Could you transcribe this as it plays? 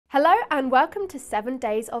Hello and welcome to 7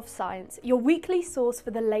 Days of Science, your weekly source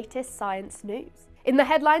for the latest science news. In the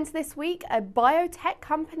headlines this week, a biotech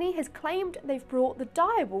company has claimed they've brought the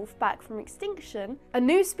direwolf back from extinction, a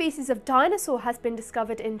new species of dinosaur has been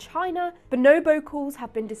discovered in China, bonobo calls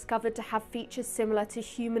have been discovered to have features similar to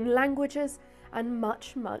human languages, and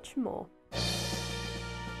much, much more.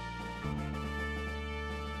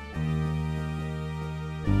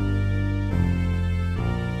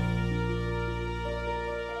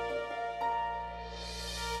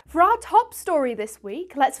 For our top story this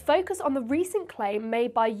week, let's focus on the recent claim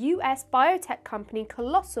made by US biotech company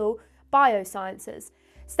Colossal Biosciences,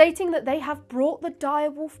 stating that they have brought the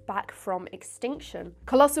direwolf back from extinction.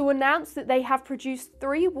 Colossal announced that they have produced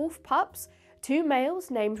 3 wolf pups, 2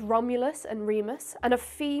 males named Romulus and Remus, and a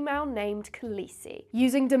female named Khaleesi,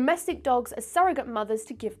 using domestic dogs as surrogate mothers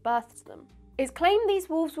to give birth to them. It's claimed these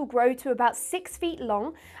wolves will grow to about 6 feet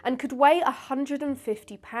long and could weigh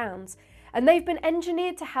 150 pounds. And they've been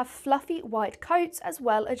engineered to have fluffy white coats as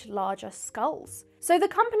well as larger skulls. So the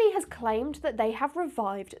company has claimed that they have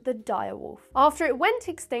revived the direwolf after it went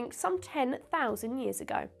extinct some 10,000 years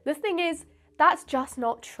ago. The thing is, that's just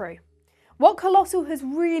not true. What Colossal has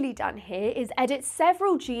really done here is edit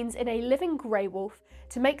several genes in a living grey wolf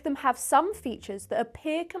to make them have some features that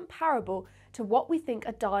appear comparable to what we think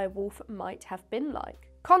a direwolf might have been like.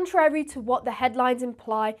 Contrary to what the headlines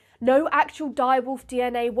imply, no actual direwolf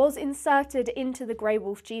DNA was inserted into the grey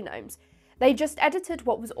wolf genomes. They just edited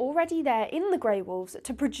what was already there in the grey wolves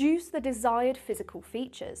to produce the desired physical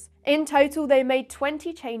features. In total, they made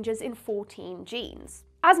 20 changes in 14 genes.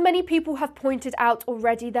 As many people have pointed out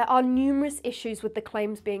already, there are numerous issues with the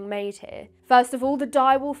claims being made here. First of all, the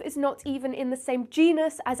direwolf is not even in the same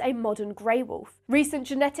genus as a modern grey wolf. Recent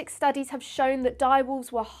genetic studies have shown that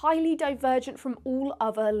direwolves were highly divergent from all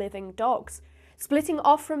other living dogs, splitting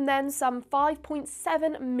off from them some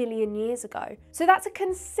 5.7 million years ago. So that's a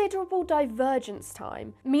considerable divergence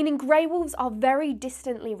time, meaning grey wolves are very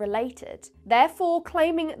distantly related. Therefore,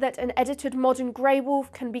 claiming that an edited modern grey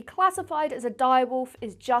wolf can be classified as a direwolf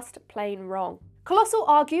is just plain wrong. Colossal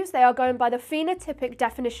argues they are going by the phenotypic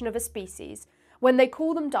definition of a species when they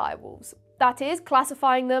call them direwolves. That is,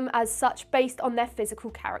 classifying them as such based on their physical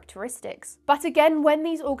characteristics. But again, when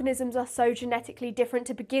these organisms are so genetically different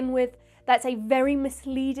to begin with, that's a very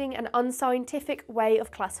misleading and unscientific way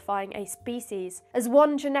of classifying a species. As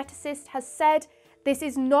one geneticist has said, this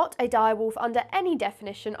is not a direwolf under any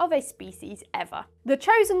definition of a species ever. The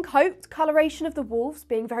chosen coat coloration of the wolves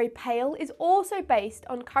being very pale is also based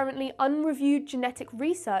on currently unreviewed genetic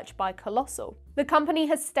research by Colossal. The company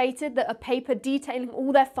has stated that a paper detailing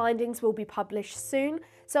all their findings will be published soon,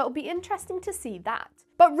 so it'll be interesting to see that.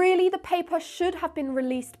 But really, the paper should have been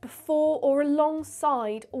released before or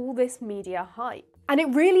alongside all this media hype. And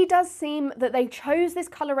it really does seem that they chose this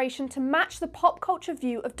coloration to match the pop culture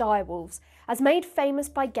view of direwolves, as made famous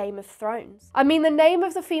by Game of Thrones. I mean, the name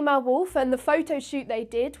of the female wolf and the photo shoot they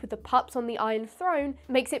did with the pups on the Iron Throne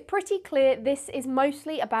makes it pretty clear this is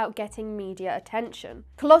mostly about getting media attention.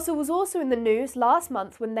 Colossal was also in the news last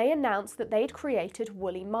month when they announced that they'd created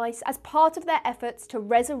woolly mice as part of their efforts to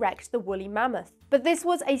resurrect the woolly mammoth. But this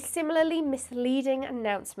was a similarly misleading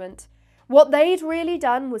announcement. What they'd really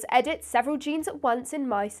done was edit several genes at once in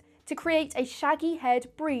mice to create a shaggy-haired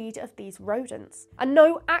breed of these rodents, and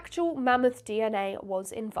no actual mammoth DNA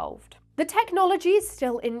was involved. The technology is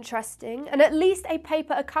still interesting, and at least a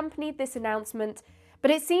paper accompanied this announcement,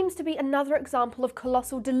 but it seems to be another example of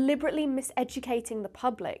Colossal deliberately miseducating the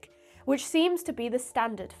public, which seems to be the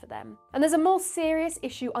standard for them. And there's a more serious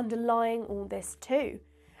issue underlying all this too,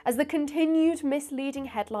 as the continued misleading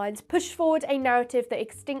headlines push forward a narrative that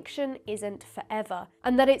extinction isn't forever,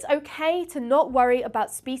 and that it's okay to not worry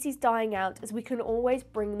about species dying out as we can always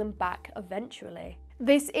bring them back eventually.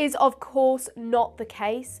 This is of course not the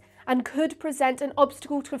case, and could present an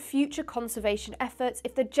obstacle to future conservation efforts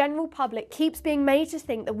if the general public keeps being made to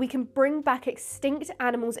think that we can bring back extinct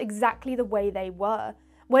animals exactly the way they were,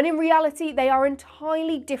 when in reality they are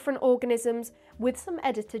entirely different organisms with some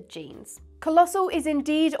edited genes. Colossal is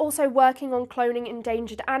indeed also working on cloning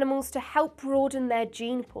endangered animals to help broaden their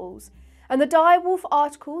gene pools, and the direwolf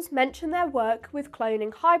articles mention their work with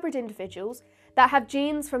cloning hybrid individuals that have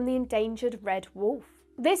genes from the endangered red wolf.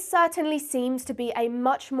 This certainly seems to be a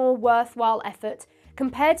much more worthwhile effort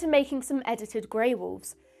compared to making some edited grey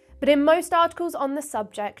wolves, but in most articles on the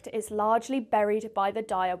subject it's largely buried by the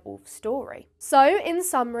direwolf story. So, in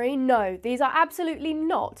summary, no, these are absolutely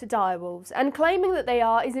not direwolves, and claiming that they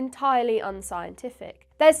are is entirely unscientific.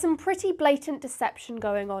 There's some pretty blatant deception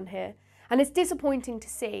going on here, and it's disappointing to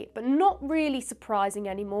see, but not really surprising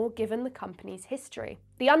anymore given the company's history.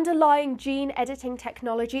 The underlying gene editing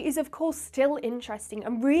technology is of course still interesting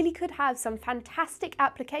and really could have some fantastic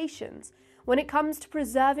applications when it comes to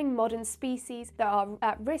preserving modern species that are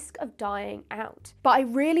at risk of dying out. But I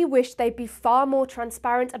really wish they'd be far more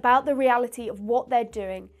transparent about the reality of what they're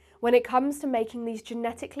doing when it comes to making these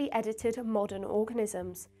genetically edited modern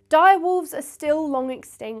organisms. Direwolves are still long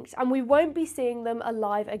extinct and we won't be seeing them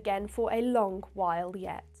alive again for a long while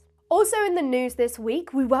yet. Also in the news this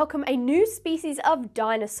week, we welcome a new species of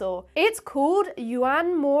dinosaur. It's called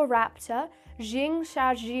Yuanmouraptor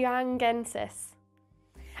jinshajiangensis.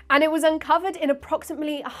 And it was uncovered in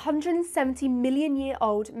approximately 170 million year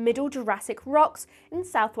old Middle Jurassic rocks in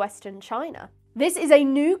southwestern China. This is a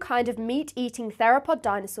new kind of meat-eating theropod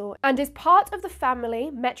dinosaur and is part of the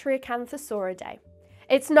family Metriacanthosauridae.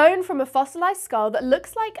 It's known from a fossilized skull that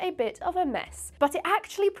looks like a bit of a mess, but it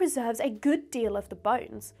actually preserves a good deal of the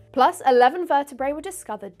bones. Plus, 11 vertebrae were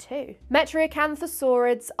discovered too.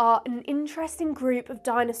 Metriacanthosaurids are an interesting group of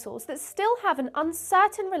dinosaurs that still have an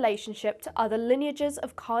uncertain relationship to other lineages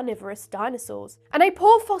of carnivorous dinosaurs. And a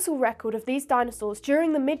poor fossil record of these dinosaurs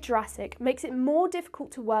during the mid-Jurassic makes it more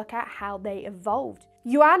difficult to work out how they evolved.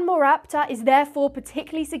 Yuanmouraptor is therefore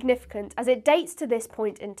particularly significant as it dates to this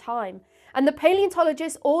point in time. And the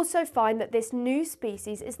paleontologists also find that this new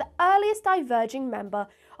species is the earliest diverging member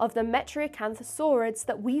of the Metriacanthosaurids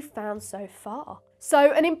that we've found so far.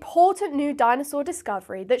 So an important new dinosaur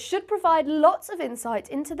discovery that should provide lots of insight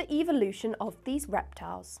into the evolution of these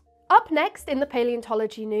reptiles. Up next in the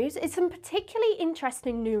paleontology news is some particularly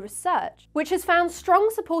interesting new research, which has found strong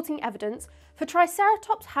supporting evidence for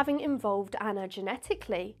Triceratops having evolved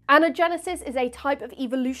anagenetically. Anagenesis is a type of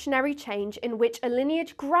evolutionary change in which a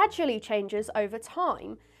lineage gradually changes over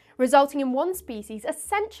time, resulting in one species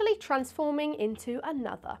essentially transforming into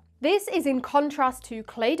another. This is in contrast to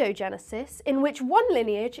cladogenesis, in which one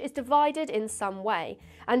lineage is divided in some way,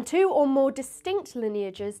 and two or more distinct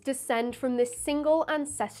lineages descend from this single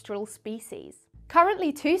ancestral species.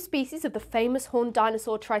 Currently, two species of the famous horned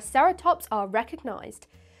dinosaur Triceratops are recognised: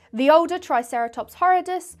 the older Triceratops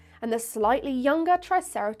horridus and the slightly younger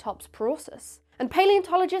Triceratops prorsus. And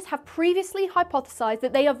paleontologists have previously hypothesised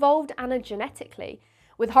that they evolved anagenetically,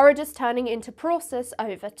 with horridus turning into prorsus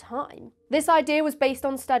over time. This idea was based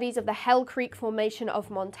on studies of the Hell Creek Formation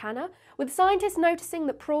of Montana, with scientists noticing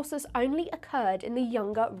that prorsus only occurred in the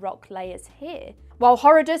younger rock layers here, while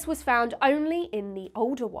horridus was found only in the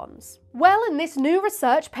older ones. Well, in this new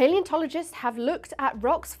research, paleontologists have looked at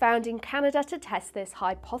rocks found in Canada to test this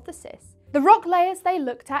hypothesis. The rock layers they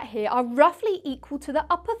looked at here are roughly equal to the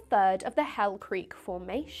upper third of the Hell Creek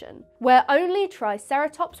Formation, where only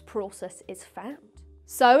Triceratops prorsus is found.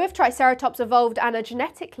 So if Triceratops evolved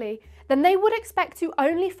anagenetically, then they would expect to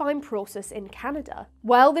only find prorsus in Canada.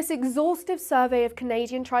 Well, this exhaustive survey of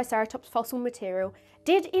Canadian Triceratops fossil material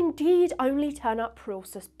did indeed only turn up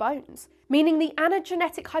prorsus bones, meaning the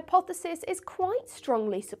anagenetic hypothesis is quite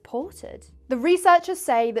strongly supported. The researchers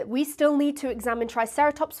say that we still need to examine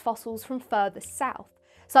Triceratops fossils from further south,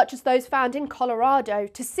 such as those found in Colorado,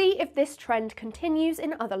 to see if this trend continues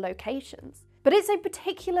in other locations. But it's a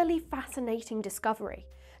particularly fascinating discovery,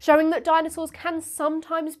 showing that dinosaurs can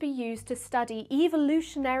sometimes be used to study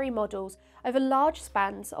evolutionary models over large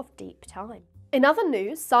spans of deep time. In other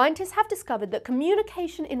news, scientists have discovered that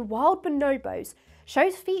communication in wild bonobos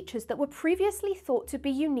shows features that were previously thought to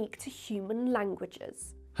be unique to human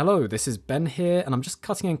languages. Hello, this is Ben here, and I'm just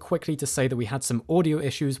cutting in quickly to say that we had some audio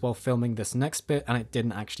issues while filming this next bit and it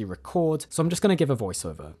didn't actually record, so I'm just going to give a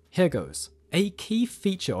voiceover. Here goes. A key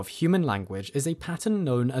feature of human language is a pattern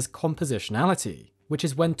known as compositionality, which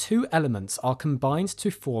is when two elements are combined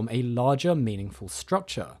to form a larger meaningful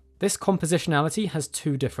structure. This compositionality has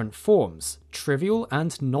two different forms, trivial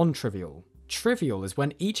and non-trivial. Trivial is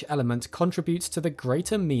when each element contributes to the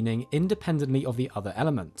greater meaning independently of the other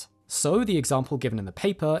element. So the example given in the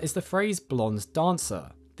paper is the phrase blonde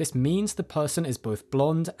dancer. This means the person is both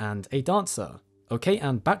blonde and a dancer. Okay,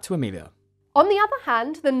 and back to Emilia. On the other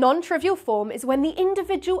hand, the non-trivial form is when the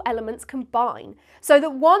individual elements combine, so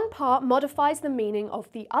that one part modifies the meaning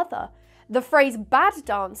of the other. The phrase bad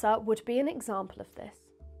dancer would be an example of this.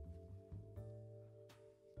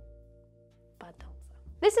 Bad dancer.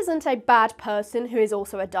 This isn't a bad person who is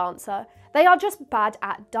also a dancer, they are just bad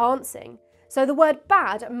at dancing. So the word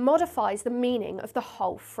bad modifies the meaning of the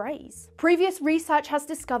whole phrase. Previous research has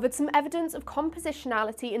discovered some evidence of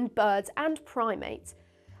compositionality in birds and primates.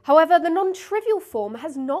 However, the non-trivial form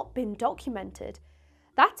has not been documented.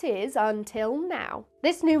 That is, until now.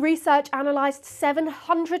 This new research analysed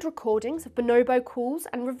 700 recordings of bonobo calls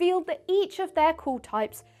and revealed that each of their call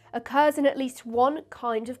types occurs in at least one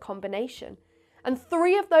kind of combination, and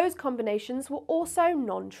 3 of those combinations were also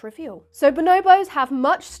non-trivial. So bonobos have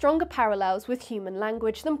much stronger parallels with human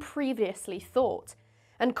language than previously thought,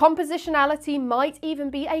 and compositionality might even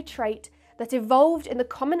be a trait that evolved in the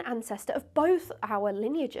common ancestor of both our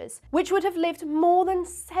lineages, which would have lived more than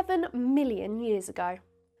 7 million years ago.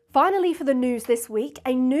 Finally, for the news this week,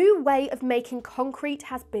 a new way of making concrete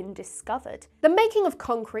has been discovered. The making of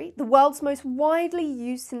concrete, the world's most widely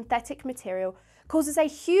used synthetic material, causes a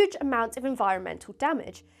huge amount of environmental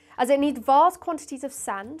damage, as it needs vast quantities of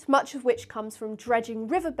sand, much of which comes from dredging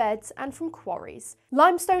riverbeds and from quarries.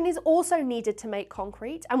 Limestone is also needed to make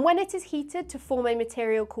concrete, and when it is heated to form a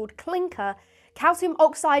material called clinker, calcium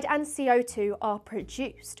oxide and CO2 are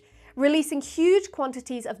produced, releasing huge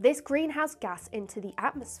quantities of this greenhouse gas into the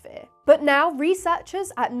atmosphere. But now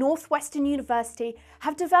researchers at Northwestern University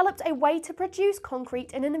have developed a way to produce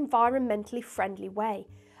concrete in an environmentally friendly way,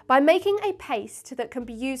 by making a paste that can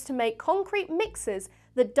be used to make concrete mixers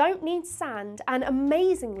that don't need sand and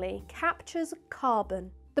amazingly captures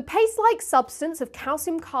carbon. The paste-like substance of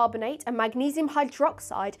calcium carbonate and magnesium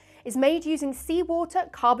hydroxide is made using seawater,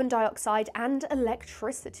 carbon dioxide and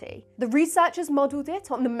electricity. The researchers modelled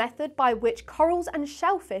it on the method by which corals and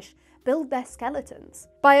shellfish build their skeletons.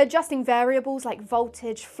 By adjusting variables like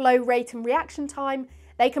voltage, flow rate and reaction time,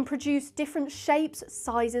 they can produce different shapes,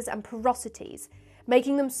 sizes and porosities,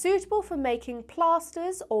 making them suitable for making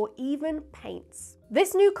plasters or even paints.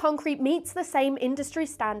 This new concrete meets the same industry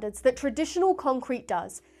standards that traditional concrete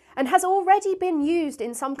does, and has already been used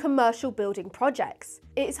in some commercial building projects.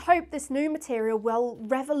 It is hoped this new material will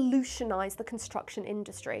revolutionise the construction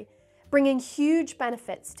industry, bringing huge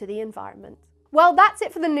benefits to the environment. Well, that's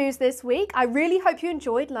it for the news this week. I really hope you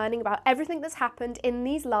enjoyed learning about everything that's happened in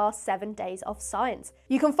these last 7 days of science.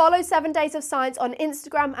 You can follow 7 Days of Science on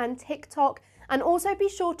Instagram and TikTok, and also be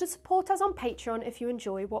sure to support us on Patreon if you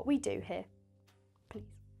enjoy what we do here. Please.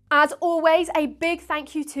 As always, a big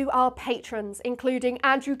thank you to our patrons, including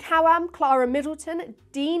Andrew Cowam, Clara Middleton,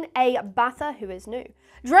 Dean A. Bather, who is new,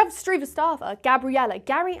 Drev Srivastava, Gabriella,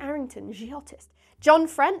 Gary Arrington, Giotist, John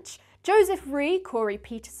French, Joseph Ree, Corey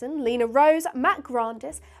Peterson, Lena Rose, Matt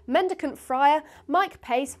Grandis, Mendicant Fryer, Mike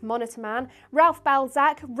Pace, Monitor Man, Ralph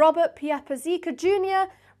Balzac, Robert Piapazika Jr.,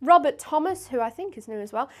 Robert Thomas, who I think is new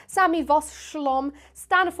as well, Sammy Voss Schlom,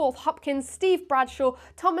 Staniforth Hopkins, Steve Bradshaw,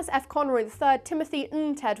 Thomas F. Conroy III, Timothy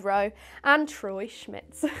Ted Rowe, and Troy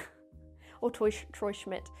Schmitz. or Troy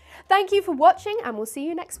Schmidt. Thank you for watching, and we'll see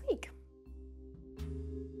you next week.